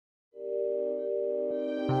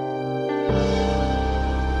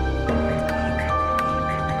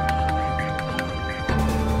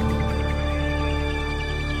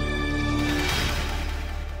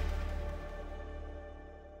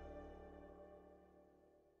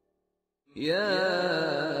يا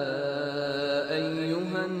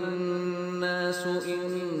أيها الناس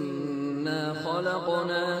إنا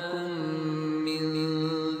خلقناكم من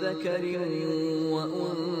ذكر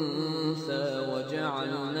وأنثى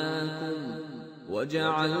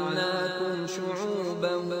وجعلناكم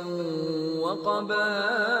شعوبا وقبائل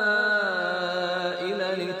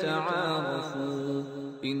لتعارفوا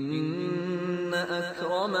إن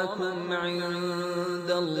أكرمكم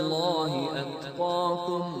عند الله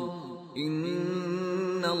أتقاكم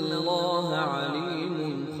إن الله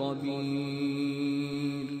عليم خبير.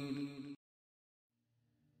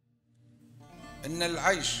 إن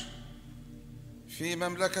العيش في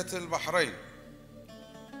مملكة البحرين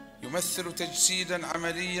يمثل تجسيداً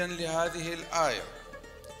عملياً لهذه الآية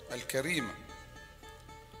الكريمة،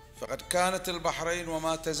 فقد كانت البحرين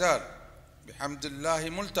وما تزال بحمد الله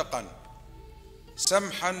ملتقاً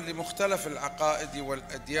سمحاً لمختلف العقائد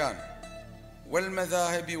والأديان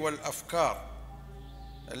والمذاهب والأفكار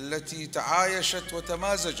التي تعايشت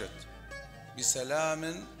وتمازجت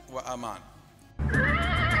بسلام وأمان.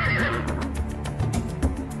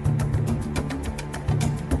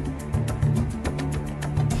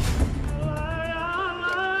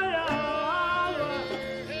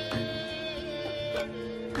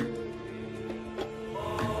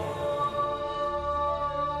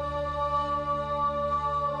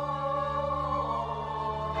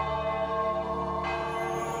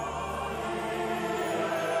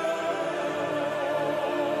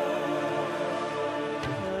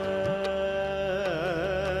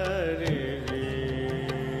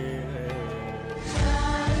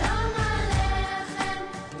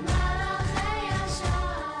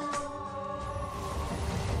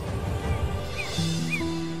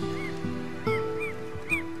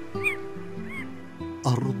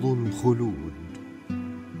 أرض الخلود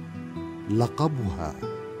لقبها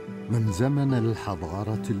من زمن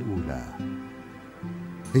الحضارة الأولى،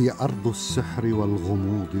 هي أرض السحر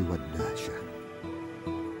والغموض والدهشة،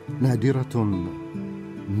 نادرة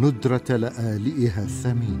ندرة لآلئها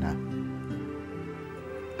الثمينة.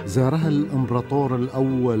 زارها الإمبراطور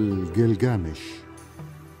الأول جلجامش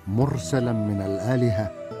مرسلا من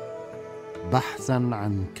الآلهة بحثا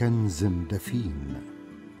عن كنز دفين.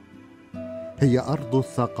 هي أرض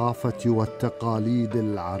الثقافة والتقاليد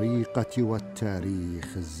العريقة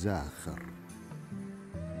والتاريخ الزاخر.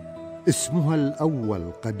 اسمها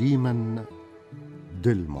الأول قديما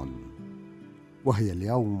دلمون، وهي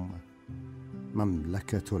اليوم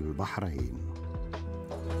مملكة البحرين.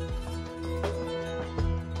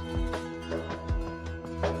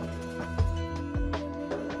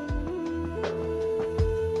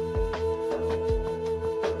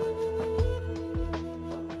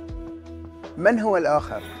 من هو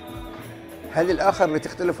الآخر؟ هل الآخر اللي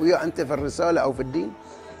تختلف وياه أنت في الرسالة أو في الدين؟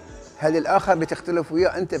 هل الآخر اللي تختلف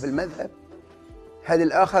وياه أنت في المذهب؟ هل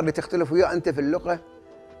الآخر اللي تختلف وياه أنت في اللغة؟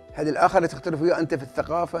 هل الآخر اللي تختلف وياه أنت في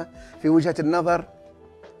الثقافة، في وجهة النظر؟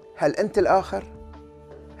 هل أنت الآخر؟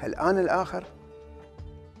 هل أنا الآخر؟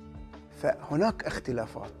 فهناك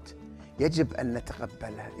اختلافات يجب أن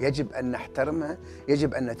نتقبلها، يجب أن نحترمها،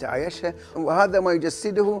 يجب أن نتعايشها، وهذا ما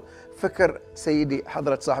يجسده فكر سيدي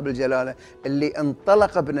حضرة صاحب الجلالة اللي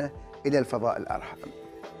انطلق بنا إلى الفضاء الأرحم.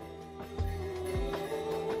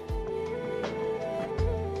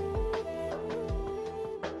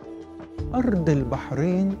 أرض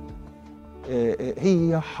البحرين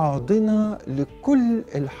هي حاضنة لكل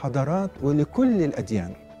الحضارات ولكل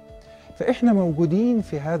الأديان، فإحنا موجودين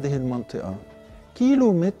في هذه المنطقة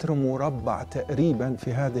كيلو متر مربع تقريبا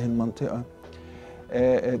في هذه المنطقة،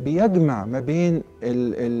 بيجمع ما بين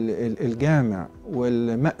الجامع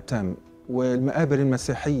والمأتم والمقابر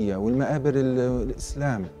المسيحية والمقابر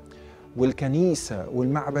الإسلام والكنيسة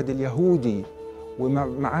والمعبد اليهودي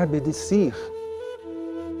ومعابد السيخ.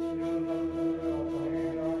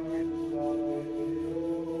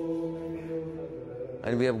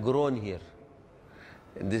 And we have grown here.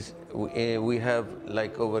 We have,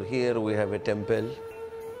 like over here, we have a temple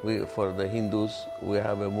for the Hindus, we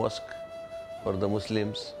have a mosque for the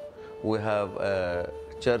Muslims, we have a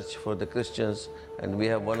church for the Christians, and we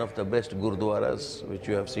have one of the best gurdwaras, which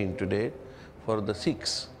you have seen today, for the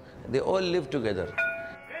Sikhs. They all live together.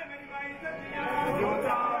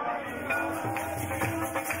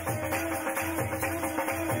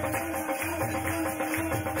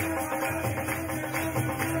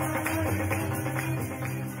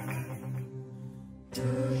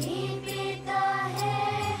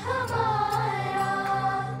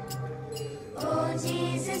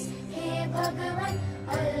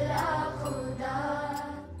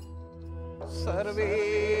 सर्वे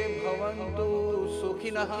भवन्तु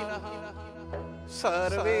सुखिनः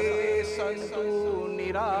सर्वे सन्तु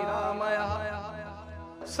निरामयाः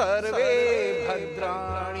सर्वे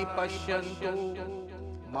भद्राणि पश्यन्तु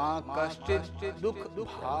मा कश्चित्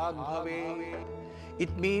दुःखभाग् भवेत्.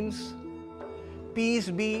 It means peace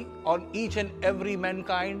be on each and every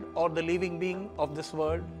mankind or the living being of this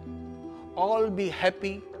world. All be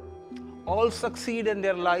happy, all succeed in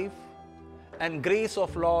their life, and grace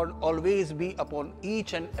of Lord always be upon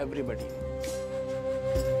each and everybody.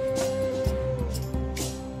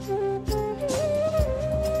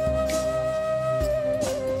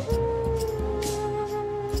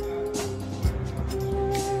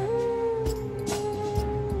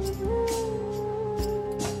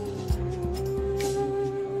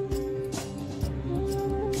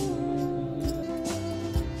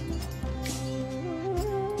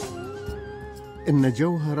 إن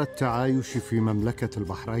جوهر التعايش في مملكة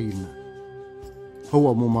البحرين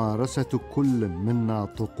هو ممارسة كل منا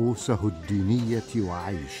طقوسه الدينية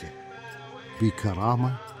وعيشه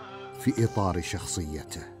بكرامة في إطار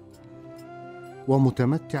شخصيته،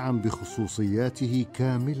 ومتمتعا بخصوصياته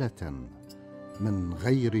كاملة من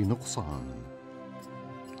غير نقصان،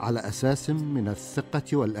 على أساس من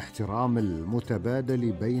الثقة والاحترام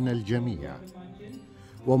المتبادل بين الجميع،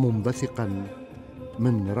 ومنبثقا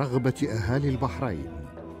من رغبة أهالي البحرين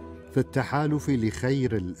في التحالف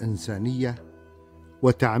لخير الإنسانية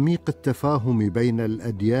وتعميق التفاهم بين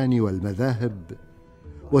الأديان والمذاهب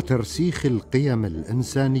وترسيخ القيم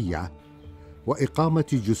الإنسانية وإقامة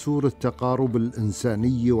جسور التقارب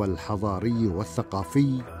الإنساني والحضاري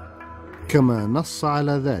والثقافي، كما نص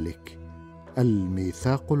على ذلك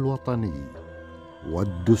الميثاق الوطني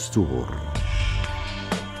والدستور.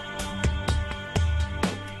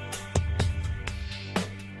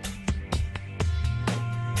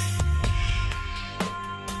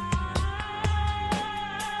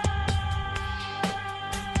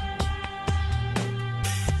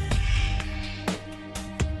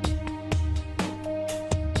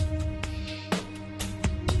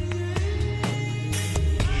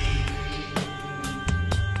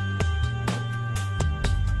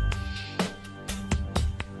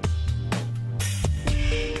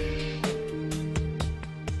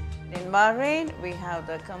 In Bahrain, we have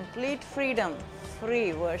the complete freedom,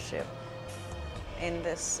 free worship in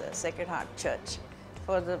this Sacred Heart Church.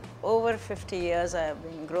 For the over 50 years I have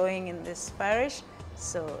been growing in this parish,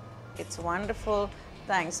 so it's wonderful,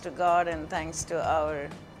 thanks to God and thanks to our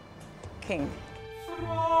King.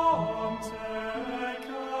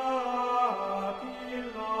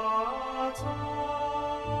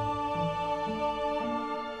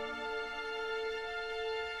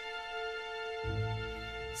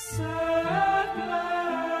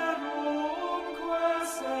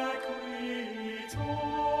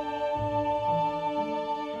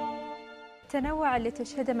 التنوع اللي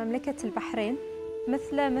تشهده مملكة البحرين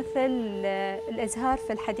مثل الأزهار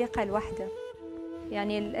في الحديقة الواحدة.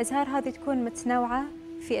 يعني الأزهار هذه تكون متنوعة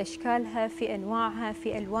في أشكالها، في أنواعها،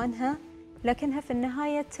 في ألوانها، لكنها في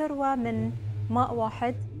النهاية تروى من ماء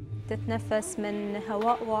واحد، تتنفس من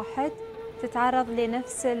هواء واحد، تتعرض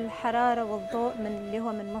لنفس الحرارة والضوء اللي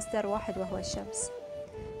هو من مصدر واحد وهو الشمس.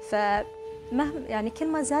 يعني كل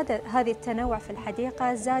ما زاد هذه التنوع في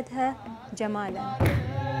الحديقة زادها جمالاً.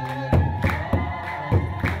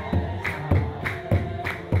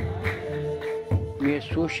 We are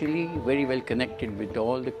socially very well connected with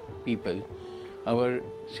all the people.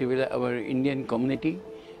 Our Indian community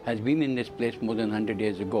has been in this place more than 100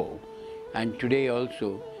 years ago, and today also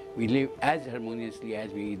we live as harmoniously as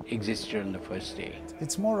we existed on the first day.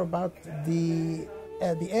 It's more about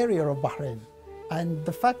the area of Bahrain and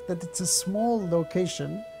the fact that it's a small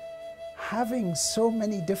location having so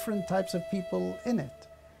many different types of people in it.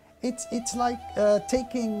 It's like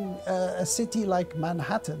taking a city like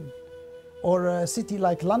Manhattan or a city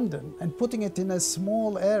like London and putting it in a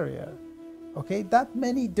small area. Okay, that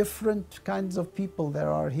many different kinds of people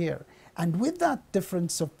there are here. And with that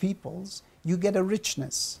difference of peoples, you get a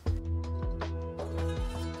richness.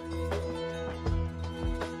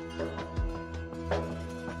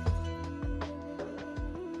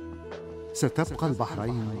 ستبقى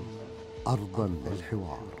البحرين أرضاً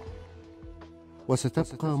للحوار،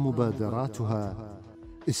 وستبقى مبادراتها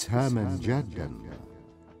إسهاماً جاداً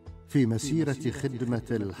في مسيرة خدمة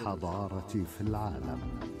الحضارة في العالم.